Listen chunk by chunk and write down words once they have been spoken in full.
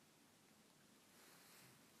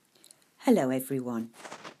Hello everyone.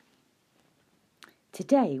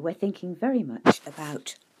 Today we're thinking very much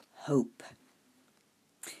about hope.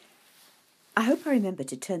 I hope I remember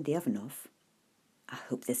to turn the oven off. I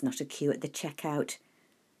hope there's not a queue at the checkout.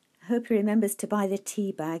 I hope he remembers to buy the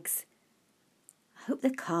tea bags. I hope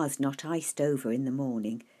the car's not iced over in the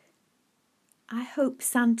morning. I hope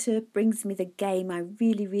Santa brings me the game I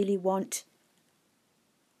really want.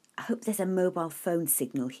 I hope there's a mobile phone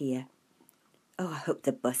signal here. Oh, I hope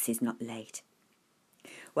the bus is not late.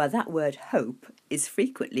 Well, that word hope is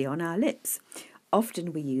frequently on our lips.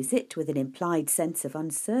 Often we use it with an implied sense of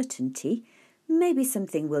uncertainty. Maybe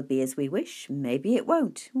something will be as we wish, maybe it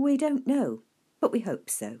won't. We don't know, but we hope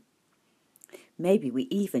so. Maybe we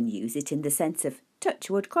even use it in the sense of touch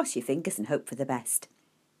wood, cross your fingers and hope for the best.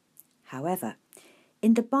 However,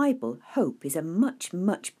 in the Bible, hope is a much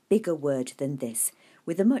bigger word than this,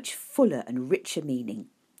 with a much fuller and richer meaning.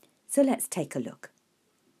 So let's take a look.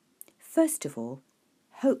 First of all,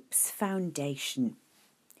 hope's foundation.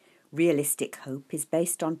 Realistic hope is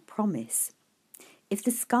based on promise. If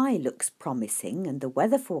the sky looks promising and the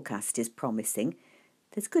weather forecast is promising,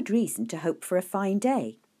 there's good reason to hope for a fine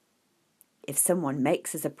day. If someone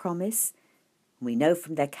makes us a promise, we know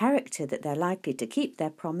from their character that they're likely to keep their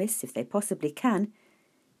promise if they possibly can,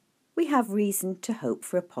 we have reason to hope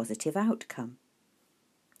for a positive outcome.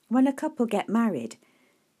 When a couple get married,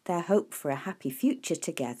 their hope for a happy future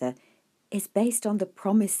together is based on the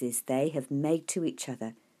promises they have made to each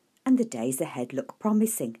other, and the days ahead look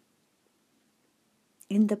promising.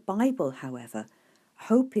 In the Bible, however,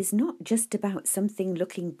 hope is not just about something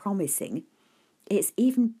looking promising, it's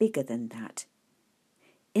even bigger than that.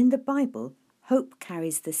 In the Bible, hope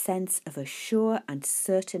carries the sense of a sure and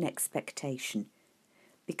certain expectation,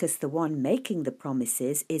 because the one making the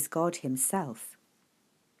promises is God himself.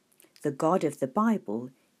 The God of the Bible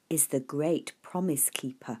is the great promise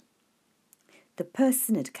keeper. The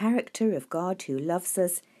person and character of God who loves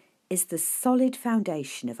us is the solid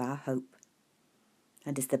foundation of our hope.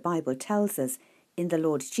 And as the Bible tells us, in the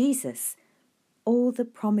Lord Jesus, all the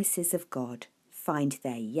promises of God find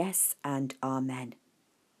their yes and amen.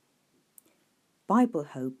 Bible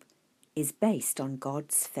hope is based on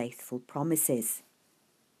God's faithful promises.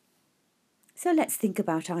 So let's think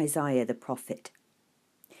about Isaiah the prophet.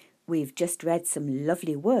 We've just read some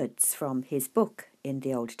lovely words from his book in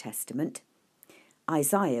the Old Testament.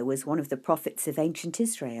 Isaiah was one of the prophets of ancient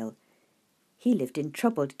Israel. He lived in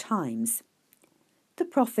troubled times. The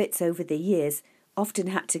prophets over the years often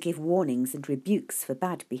had to give warnings and rebukes for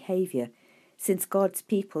bad behaviour, since God's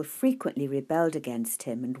people frequently rebelled against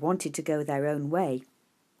him and wanted to go their own way.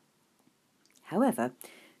 However,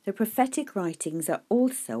 the prophetic writings are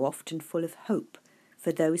also often full of hope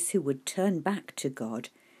for those who would turn back to God,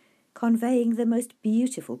 conveying the most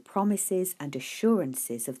beautiful promises and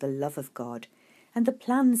assurances of the love of God and the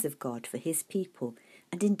plans of God for his people,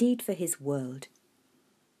 and indeed for his world.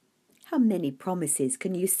 How many promises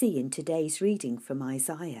can you see in today's reading from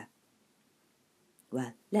Isaiah?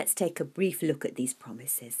 Well, let's take a brief look at these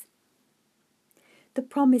promises. The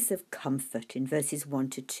promise of comfort in verses 1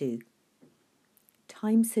 to 2.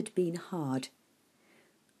 Times had been hard.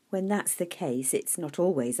 When that's the case, it's not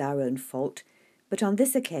always our own fault, but on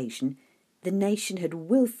this occasion, the nation had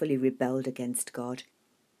willfully rebelled against God,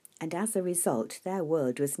 and as a result, their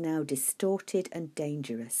world was now distorted and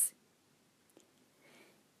dangerous.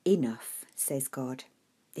 Enough, says God.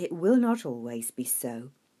 It will not always be so.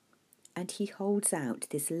 And he holds out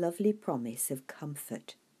this lovely promise of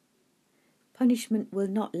comfort. Punishment will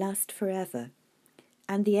not last forever,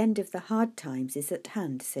 and the end of the hard times is at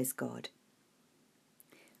hand, says God.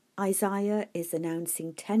 Isaiah is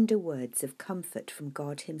announcing tender words of comfort from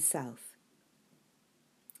God himself.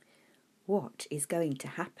 What is going to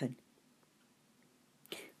happen?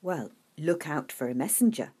 Well, look out for a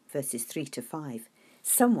messenger, verses 3 to 5.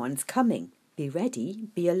 Someone's coming. Be ready,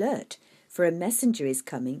 be alert, for a messenger is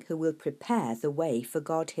coming who will prepare the way for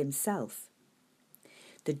God himself.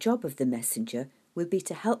 The job of the messenger will be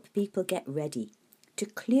to help people get ready, to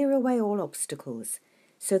clear away all obstacles,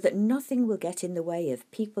 so that nothing will get in the way of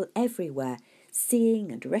people everywhere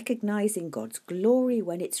seeing and recognising God's glory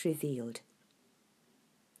when it's revealed.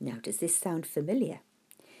 Now, does this sound familiar?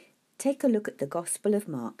 Take a look at the Gospel of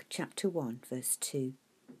Mark, chapter 1, verse 2.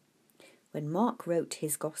 When Mark wrote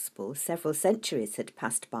his Gospel, several centuries had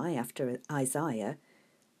passed by after Isaiah,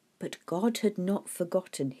 but God had not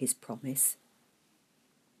forgotten his promise.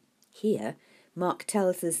 Here, Mark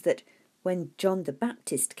tells us that when John the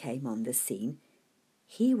Baptist came on the scene,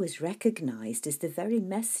 he was recognised as the very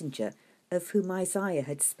messenger of whom Isaiah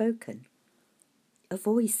had spoken. A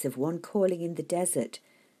voice of one calling in the desert,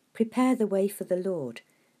 "Prepare the way for the Lord,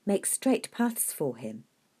 make straight paths for him.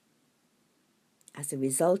 As a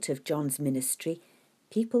result of John's ministry,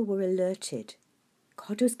 people were alerted.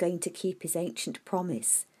 God was going to keep his ancient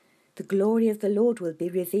promise. The glory of the Lord will be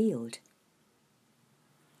revealed.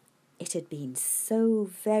 It had been so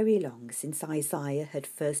very long since Isaiah had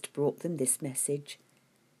first brought them this message.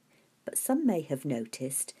 But some may have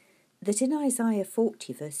noticed that in Isaiah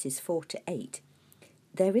 40 verses 4 to 8,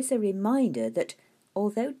 there is a reminder that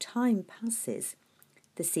although time passes,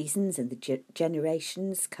 the seasons and the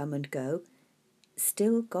generations come and go,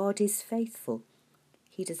 still God is faithful.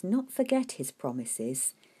 He does not forget his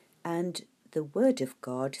promises, and the word of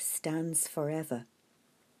God stands forever.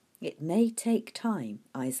 It may take time,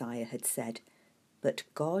 Isaiah had said, but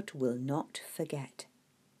God will not forget.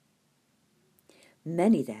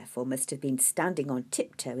 Many, therefore, must have been standing on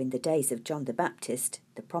tiptoe in the days of John the Baptist,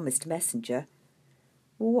 the promised messenger.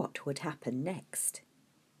 What would happen next?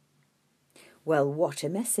 Well, what a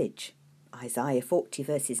message! Isaiah 40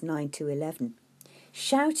 verses 9 to 11.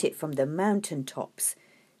 Shout it from the mountain tops.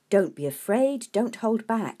 Don't be afraid, don't hold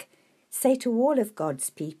back. Say to all of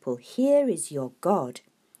God's people, here is your God.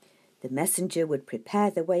 The messenger would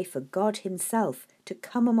prepare the way for God himself to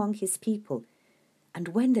come among his people, and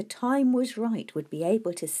when the time was right would be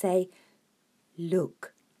able to say,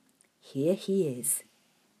 look, here he is.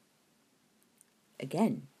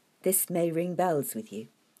 Again, this may ring bells with you.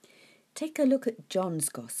 Take a look at John's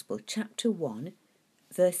Gospel, chapter 1,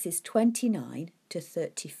 verses 29 to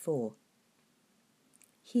 34.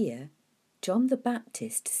 Here, John the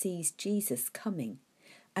Baptist sees Jesus coming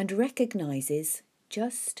and recognises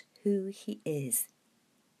just who he is.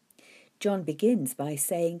 John begins by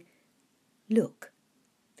saying, look,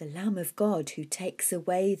 the Lamb of God who takes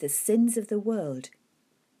away the sins of the world.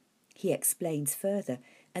 He explains further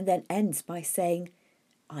and then ends by saying,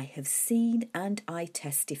 I have seen and I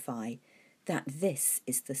testify that this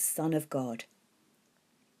is the Son of God.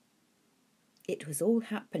 It was all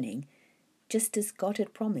happening just as God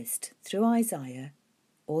had promised through Isaiah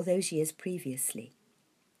all those years previously.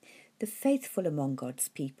 The faithful among God's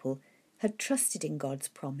people had trusted in God's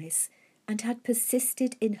promise and had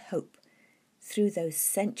persisted in hope through those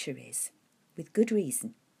centuries with good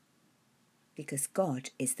reason, because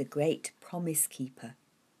God is the great promise keeper.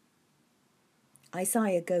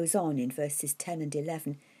 Isaiah goes on in verses 10 and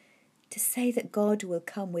 11 to say that God will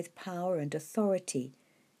come with power and authority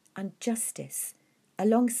and justice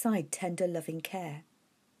alongside tender loving care.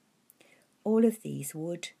 All of these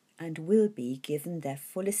would and will be given their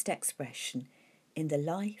fullest expression in the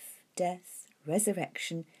life, death,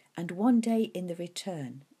 resurrection, and one day in the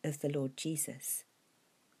return of the Lord Jesus.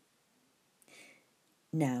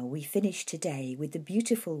 Now we finish today with the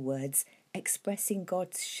beautiful words expressing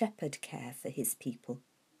God's shepherd care for his people.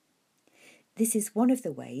 This is one of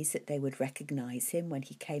the ways that they would recognise him when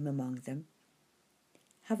he came among them.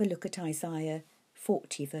 Have a look at Isaiah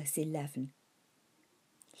 40 verse 11.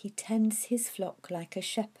 He tends his flock like a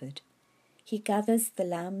shepherd. He gathers the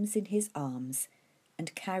lambs in his arms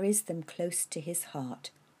and carries them close to his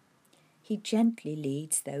heart. He gently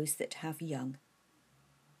leads those that have young.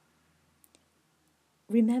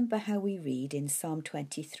 Remember how we read in Psalm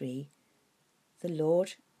 23, the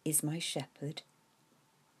Lord is my shepherd.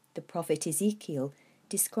 The prophet Ezekiel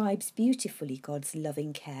describes beautifully God's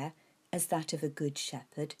loving care as that of a good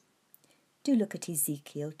shepherd. Do look at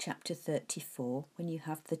Ezekiel chapter 34 when you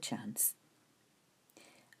have the chance.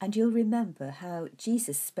 And you'll remember how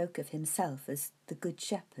Jesus spoke of himself as the good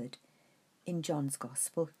shepherd in John's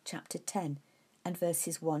Gospel, chapter 10, and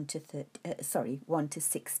verses 1 to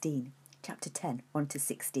 16. Chapter 10, 1 to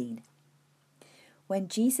 16. When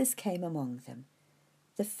Jesus came among them,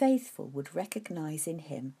 the faithful would recognise in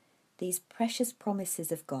him these precious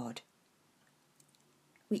promises of God.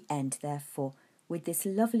 We end, therefore, with this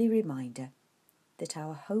lovely reminder that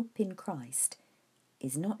our hope in Christ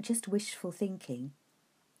is not just wishful thinking,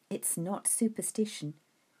 it's not superstition,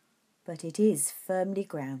 but it is firmly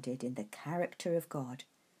grounded in the character of God,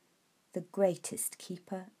 the greatest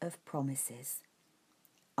keeper of promises.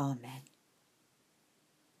 Amen.